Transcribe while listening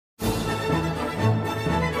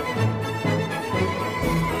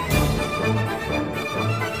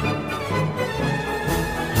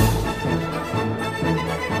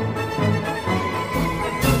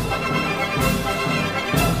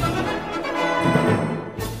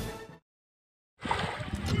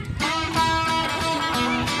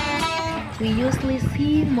We usually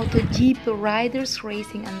see MotoGP riders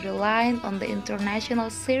racing underline on the international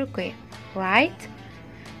circuit, right?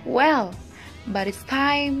 Well, but it's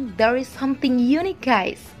time there is something unique,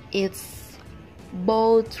 guys. It's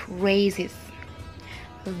boat races.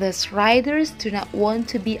 These riders do not want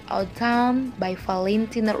to be outdone by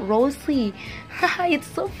Valintino Rossi. It's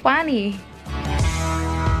so funny.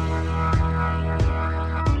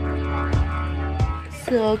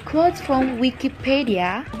 So, quote from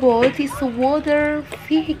Wikipedia: boat is a water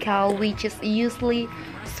vehicle which is usually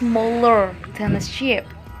smaller than a ship.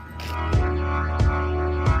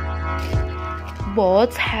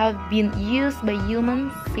 Boats have been used by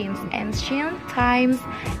humans since ancient times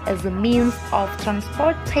as a means of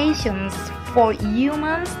transportation for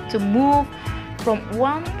humans to move from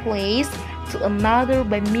one place to another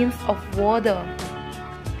by means of water.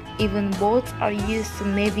 Even boats are used to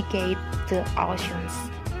navigate the oceans.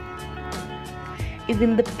 If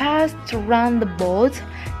in the past to run the boat,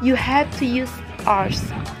 you had to use oars.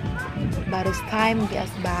 But as time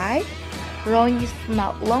goes by, rowing is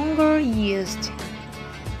no longer used.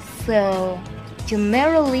 So,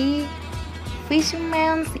 generally,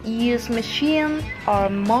 fishermen use machine or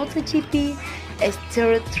MotoGP as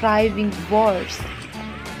their driving force.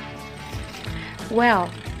 Well,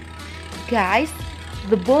 guys,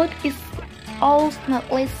 the boat is also not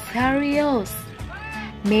less serious.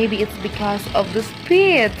 Maybe it's because of the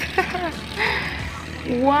speed.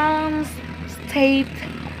 Once stayed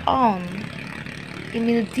on,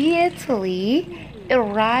 immediately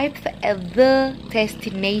arrived at the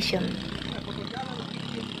destination.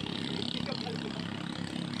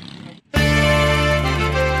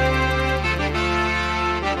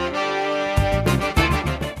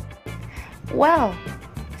 Well,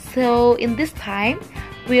 so in this time,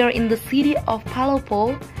 we are in the city of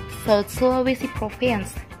Paloppo, South Sulawesi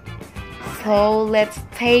province. So let's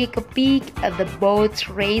take a peek at the boat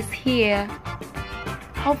race here.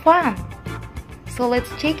 How fun! So let's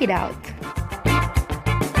check it out.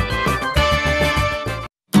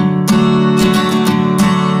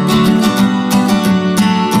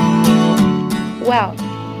 Well,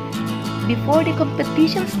 before the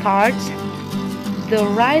competition starts, the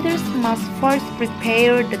riders must first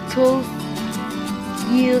prepare the tools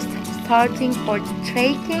used starting for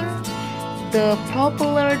taking the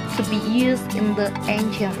propeller to be used in the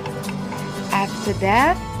engine. After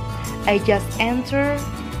that, I just enter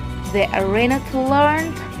the arena to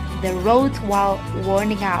learn the route while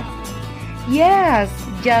warming up. Yes,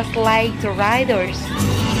 just like the riders.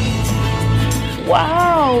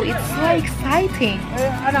 Wow, it's so exciting.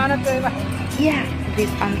 Yeah,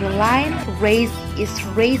 this underlined race is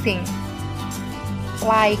racing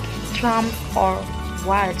like drums or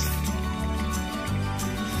oars.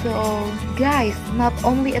 So guys, not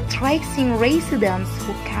only attracting residents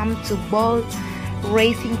who come to boat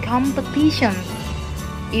racing competitions,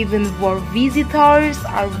 even for visitors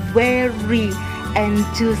are very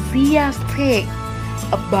enthusiastic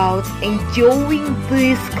about enjoying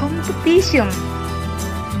this competition.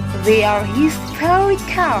 They are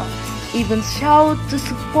hysterical, even shout to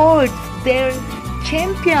support their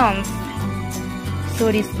champions.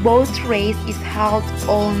 So this boat race is held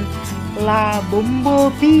on Labombo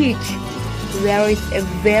beach. There is a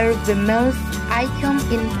very famous icon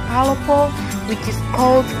in Paloppo which is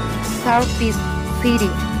called Surface City.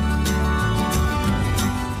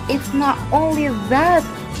 It's not only that,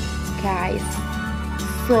 guys.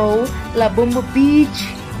 So Labombo beach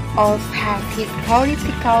also has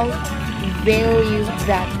historical value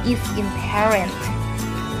that is inherent,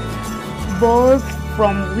 both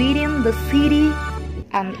from within the city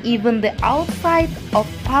and even the outside of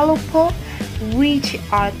Paloppo, which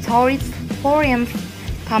are tourist foreigners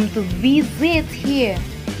come to visit here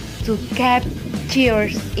to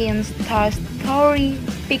capture Insta-story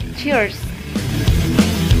pictures.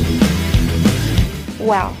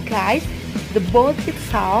 Well, guys, the boat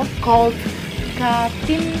itself called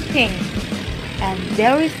Kapimping, and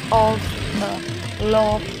there is also a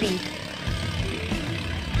low peak.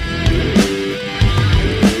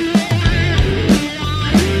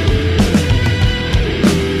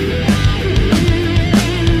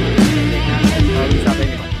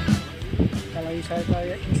 Kalau wisata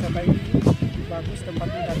ini bagus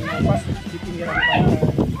tempatnya karena pas di pinggiran pantai.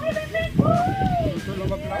 Untuk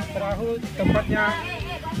lomba perahu tempatnya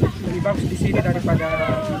lebih bagus di sini daripada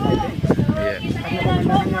di PT. Karena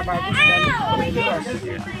pemandangannya bagus dan luas.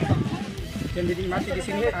 Yang dinikmati di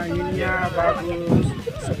sini anginnya bagus,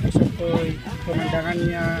 sepi-sepi,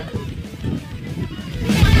 pemandangannya.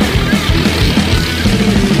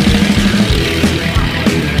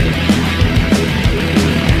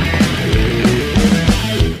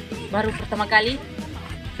 Baru pertama sekali.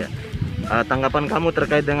 Ya. Tanggapan kamu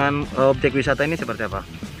terkait dengan objek wisata ini seperti apa?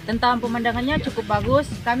 Tentang pemandangannya cukup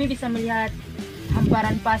bagus. Kami bisa melihat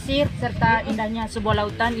hamparan pasir serta indahnya sebuah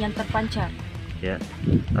lautan yang terpancar. Ya.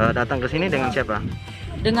 Datang ke sini dengan siapa?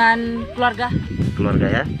 Dengan keluarga.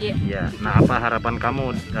 Keluarga ya? Iya. Ya. Nah, apa harapan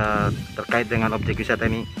kamu terkait dengan objek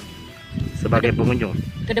wisata ini sebagai pengunjung?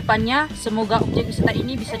 Kedepannya semoga objek wisata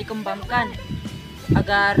ini bisa dikembangkan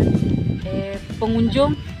agar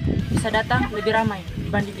pengunjung bisa datang lebih ramai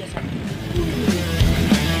dibanding biasanya.